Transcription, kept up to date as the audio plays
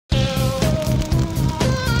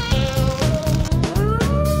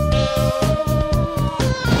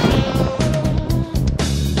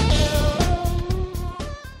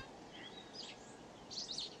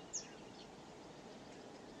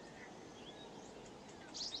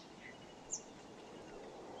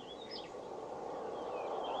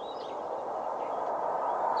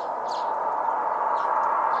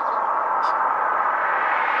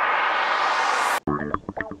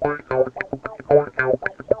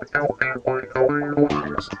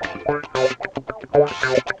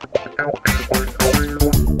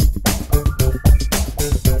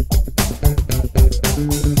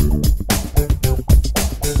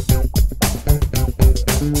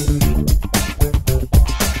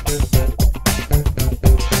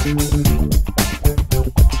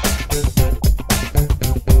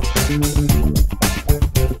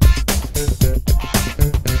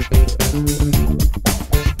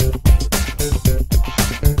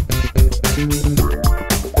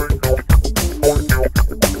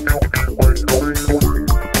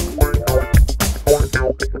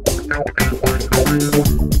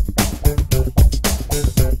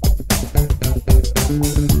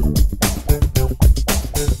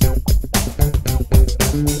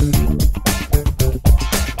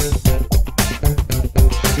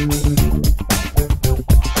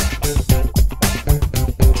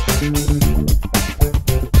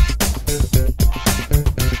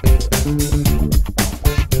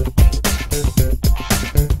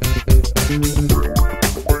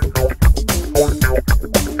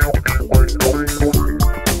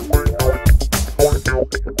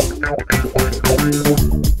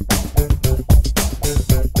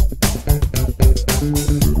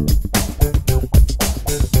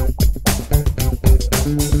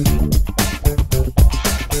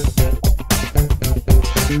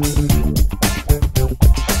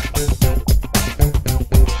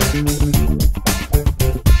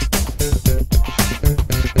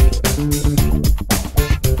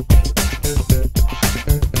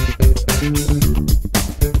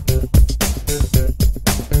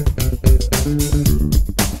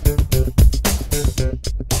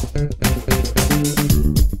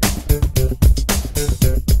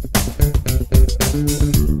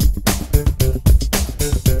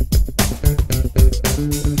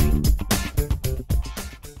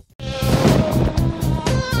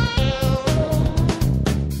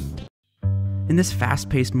In this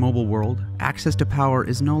fast-paced mobile world, access to power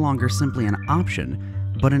is no longer simply an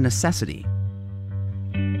option, but a necessity.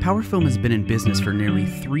 PowerFilm has been in business for nearly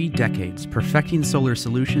 3 decades, perfecting solar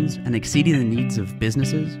solutions and exceeding the needs of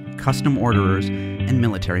businesses, custom orderers, and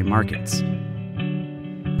military markets.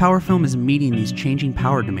 PowerFilm is meeting these changing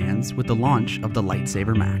power demands with the launch of the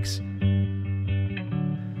Lightsaber Max.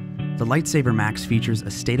 The Lightsaber Max features a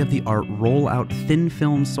state-of-the-art roll-out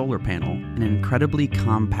thin-film solar panel and an incredibly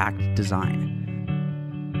compact design.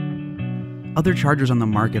 Other chargers on the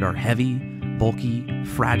market are heavy, bulky,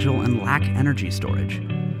 fragile, and lack energy storage.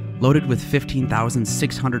 Loaded with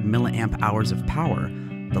 15,600 milliamp hours of power,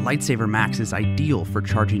 the Lightsaber Max is ideal for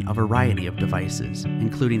charging a variety of devices,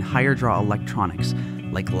 including higher draw electronics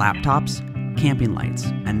like laptops, camping lights,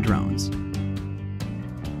 and drones.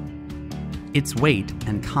 Its weight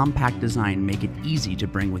and compact design make it easy to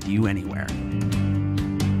bring with you anywhere.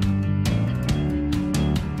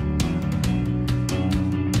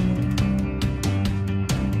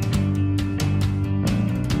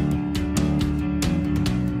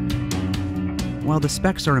 While the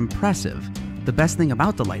specs are impressive, the best thing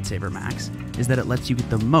about the Lightsaber Max is that it lets you get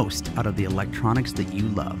the most out of the electronics that you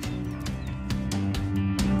love.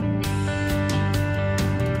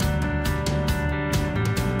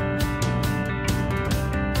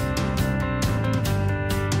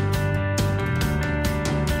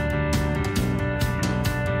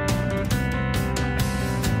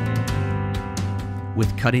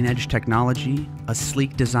 With cutting-edge technology, a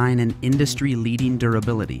sleek design, and industry-leading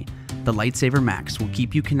durability, the Lightsaber Max will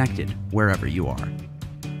keep you connected wherever you are.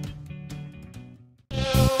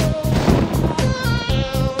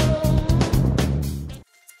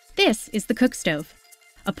 This is the Cook Stove,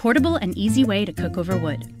 a portable and easy way to cook over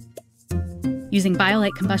wood. Using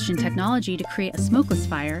BioLite combustion technology to create a smokeless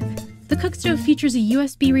fire, the Cook Stove features a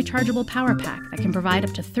USB rechargeable power pack that can provide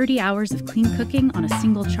up to 30 hours of clean cooking on a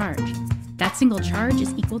single charge. That single charge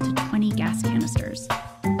is equal to 20 gas canisters.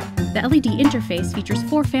 The LED interface features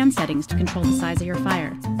 4 fan settings to control the size of your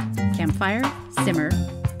fire: campfire, simmer,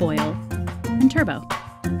 boil, and turbo.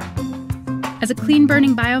 As a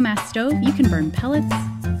clean-burning biomass stove, you can burn pellets,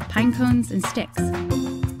 pine cones, and sticks.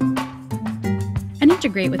 And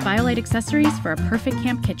integrate with BioLite accessories for a perfect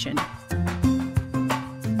camp kitchen.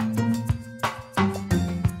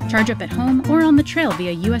 Charge up at home or on the trail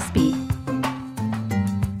via USB.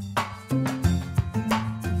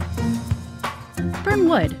 Burn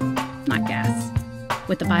wood, not gas,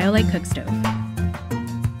 with the BioLite Cook Stove.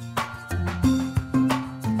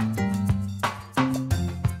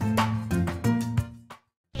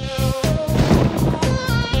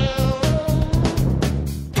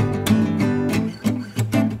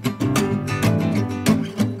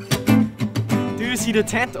 Do you see the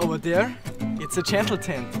tent over there? It's a gentle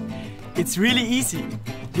tent. It's really easy.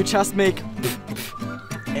 You just make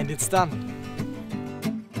and it's done.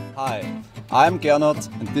 Hi, I'm Gernot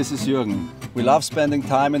and this is Jürgen. We love spending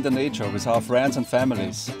time in the nature with our friends and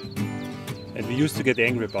families. And we used to get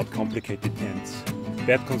angry about complicated tents.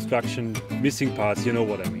 Bad construction, missing parts, you know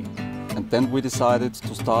what I mean. And then we decided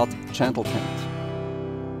to start Gentle Tent.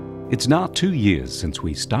 It's now 2 years since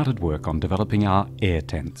we started work on developing our air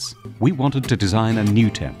tents. We wanted to design a new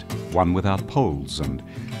tent, one without poles and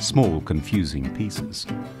small confusing pieces.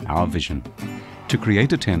 Our vision: to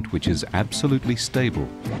create a tent which is absolutely stable,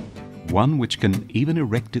 one which can even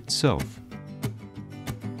erect itself.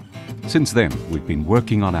 Since then, we've been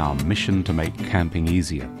working on our mission to make camping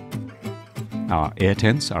easier. Our air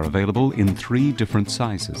tents are available in 3 different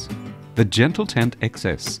sizes. The Gentle Tent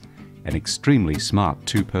XS, an extremely smart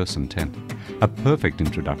 2-person tent, a perfect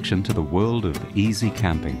introduction to the world of easy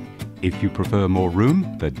camping. If you prefer more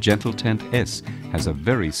room, the Gentle Tent S has a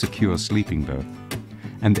very secure sleeping berth.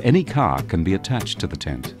 And any car can be attached to the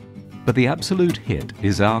tent. But the absolute hit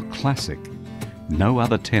is our Classic. No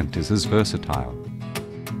other tent is as versatile.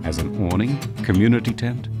 As an awning, community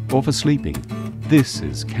tent, or for sleeping, this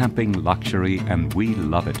is camping luxury and we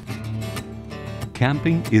love it.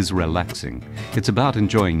 Camping is relaxing. It's about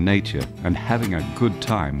enjoying nature and having a good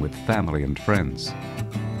time with family and friends.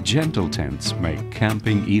 Gentle tents make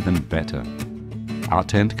camping even better. Our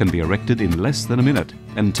tent can be erected in less than a minute,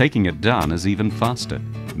 and taking it down is even faster.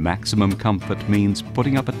 Maximum comfort means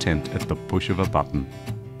putting up a tent at the push of a button.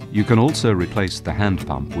 You can also replace the hand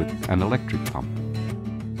pump with an electric pump.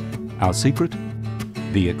 Our secret?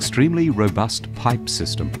 The extremely robust pipe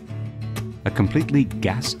system. A completely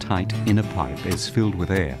gas-tight inner pipe is filled with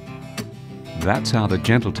air. That's how the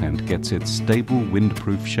Gentle Tent gets its stable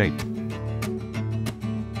windproof shape.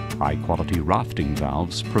 High-quality rafting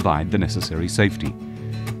valves provide the necessary safety.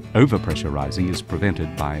 Overpressurizing is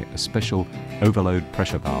prevented by a special overload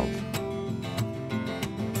pressure valve.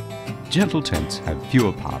 Gentle tents have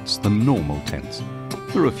fewer parts than normal tents.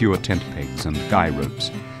 There are fewer tent pegs and guy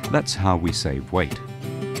ropes. That's how we save weight.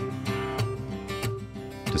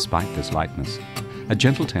 Despite this lightness, a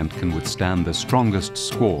Gentle Tent can withstand the strongest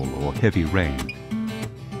squall or heavy rain.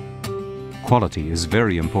 Quality is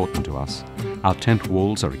very important to us. Our tent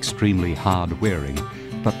walls are extremely hard-wearing,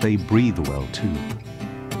 but they breathe well too.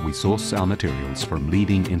 We source our materials from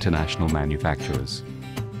leading international manufacturers.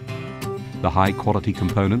 The high-quality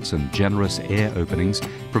components and generous air openings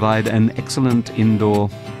provide an excellent indoor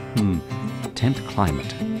tent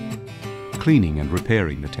climate. Cleaning and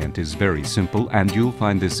repairing the tent is very simple, and you'll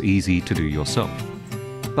find this easy to do yourself.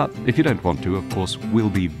 But if you don't want to, of course, we'll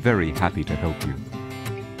be very happy to help you.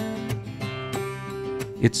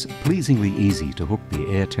 It's pleasingly easy to hook the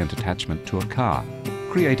air tent attachment to a car,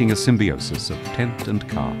 creating a symbiosis of tent and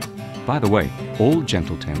car. By the way, all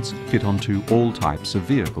Gentle tents fit onto all types of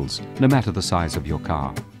vehicles, no matter the size of your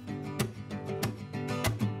car.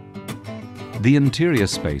 The interior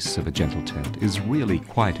space of a Gentle tent is really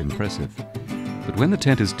quite impressive. But when the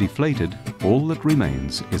tent is deflated, all that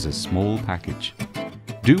remains is a small package.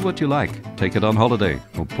 Do what you like, take it on holiday,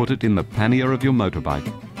 or put it in the pannier of your motorbike.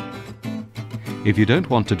 If you don't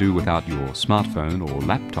want to do without your smartphone or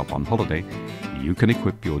laptop on holiday, you can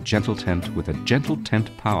equip your Gentle Tent with a Gentle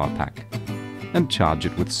Tent Power Pack and charge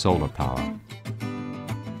it with solar power.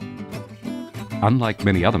 Unlike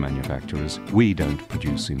many other manufacturers, we don't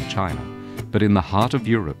produce in China, but in the heart of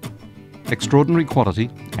Europe. Extraordinary quality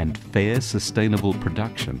and fair, sustainable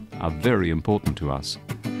production are very important to us.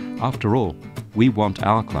 After all, we want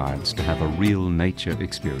our clients to have a real nature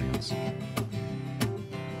experience.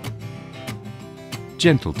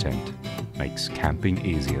 Gentle Tent makes camping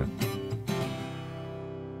easier.